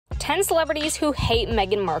10 celebrities who hate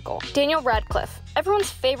Meghan Markle. Daniel Radcliffe. Everyone's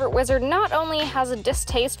favorite wizard not only has a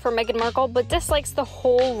distaste for Meghan Markle, but dislikes the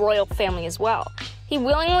whole royal family as well. He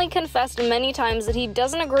willingly confessed many times that he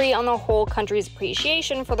doesn't agree on the whole country's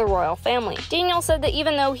appreciation for the royal family. Daniel said that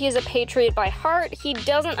even though he is a patriot by heart, he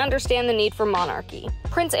doesn't understand the need for monarchy.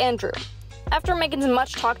 Prince Andrew. After Meghan's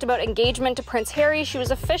much talked about engagement to Prince Harry, she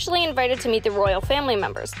was officially invited to meet the royal family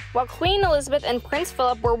members. While Queen Elizabeth and Prince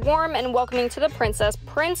Philip were warm and welcoming to the princess,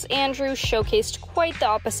 Prince Andrew showcased quite the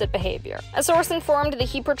opposite behavior. A source informed that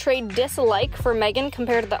he portrayed dislike for Meghan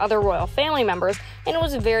compared to the other royal family members, and it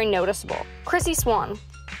was very noticeable. Chrissy Swan.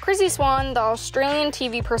 Chrissy Swan, the Australian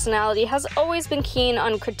TV personality, has always been keen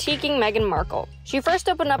on critiquing Meghan Markle. She first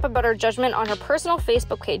opened up about her judgment on her personal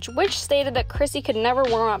Facebook page, which stated that Chrissy could never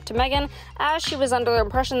warm up to Meghan, as she was under the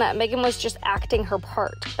impression that Meghan was just acting her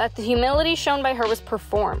part, that the humility shown by her was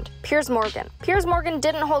performed. Piers Morgan. Piers Morgan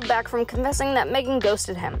didn't hold back from confessing that Meghan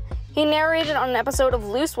ghosted him. He narrated on an episode of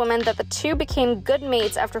Loose Women that the two became good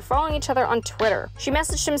mates after following each other on Twitter. She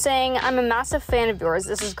messaged him saying, "I'm a massive fan of yours,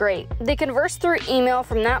 this is great." They conversed through email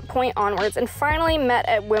from that point onwards and finally met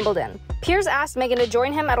at Wimbledon. Piers asked Meghan to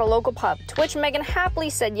join him at a local pub, to which Meghan happily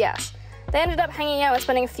said yes. They ended up hanging out and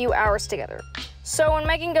spending a few hours together. So when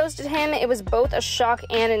Meghan ghosted him, it was both a shock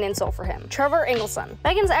and an insult for him. Trevor Ingleson.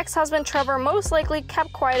 Meghan's ex-husband Trevor most likely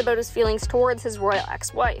kept quiet about his feelings towards his royal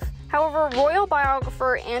ex-wife. However, royal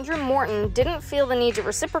biographer Andrew Morton didn't feel the need to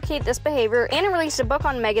reciprocate this behavior and released a book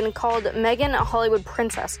on Meghan called Meghan, a Hollywood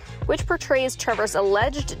Princess, which portrays Trevor's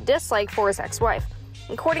alleged dislike for his ex-wife.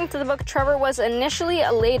 According to the book, Trevor was initially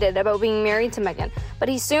elated about being married to Meghan, but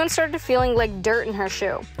he soon started feeling like dirt in her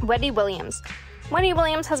shoe. Wendy Williams. Wendy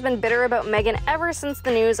Williams has been bitter about Meghan ever since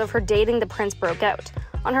the news of her dating the prince broke out.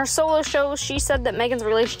 On her solo show, she said that Meghan's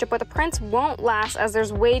relationship with the prince won't last as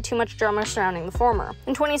there's way too much drama surrounding the former.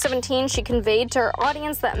 In 2017, she conveyed to her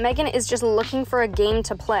audience that Meghan is just looking for a game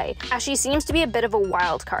to play, as she seems to be a bit of a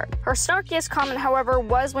wild card. Her snarkiest comment, however,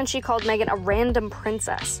 was when she called Meghan a random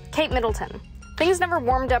princess. Kate Middleton. Things never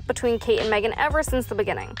warmed up between Kate and Meghan ever since the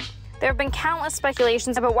beginning. There have been countless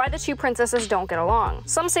speculations about why the two princesses don't get along.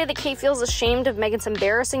 Some say that Kate feels ashamed of Meghan's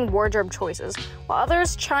embarrassing wardrobe choices, while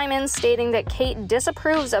others chime in stating that Kate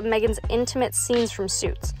disapproves of Meghan's intimate scenes from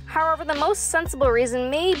Suits. However, the most sensible reason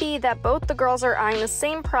may be that both the girls are eyeing the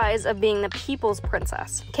same prize of being the people's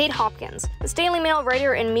princess. Kate Hopkins. The Daily Mail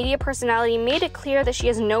writer and media personality made it clear that she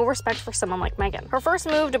has no respect for someone like Meghan. Her first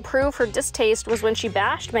move to prove her distaste was when she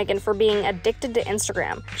bashed Meghan for being addicted to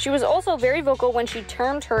Instagram. She was also very vocal when she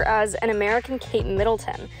termed her as an American Kate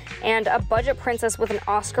Middleton and a budget princess with an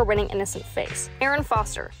Oscar-winning innocent face. Erin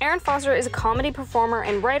Foster. Erin Foster is a comedy performer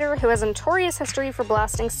and writer who has a notorious history for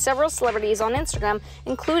blasting several celebrities on Instagram,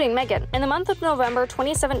 including Meghan. In the month of November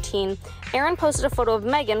 2017, Erin posted a photo of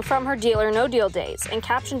Meghan from her Deal or No Deal days and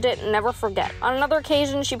captioned it, "Never forget." On another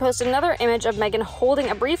occasion, she posted another image of Meghan holding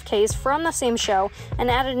a briefcase from the same show and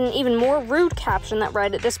added an even more rude caption that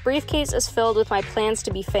read, "This briefcase is filled with my plans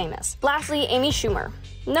to be famous." Lastly, Amy Schumer.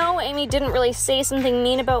 No, Amy didn't really say something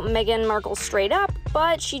mean about Meghan Markle straight up,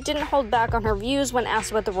 but she didn't hold back on her views when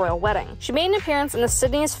asked about the royal wedding. She made an appearance in the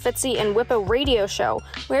Sydney's Fitzy and Whippo radio show,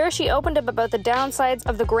 where she opened up about the downsides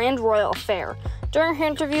of the grand royal affair. During her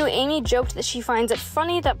interview, Amy joked that she finds it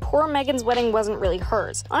funny that poor Meghan's wedding wasn't really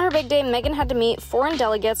hers. On her big day, Meghan had to meet foreign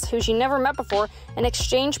delegates who she never met before and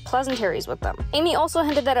exchange pleasantries with them. Amy also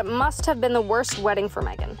hinted that it must have been the worst wedding for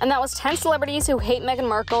Meghan. And that was 10 celebrities who hate Meghan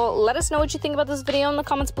Markle. Let us know what you think about this video in the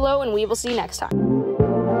comments below, and we will see you next time.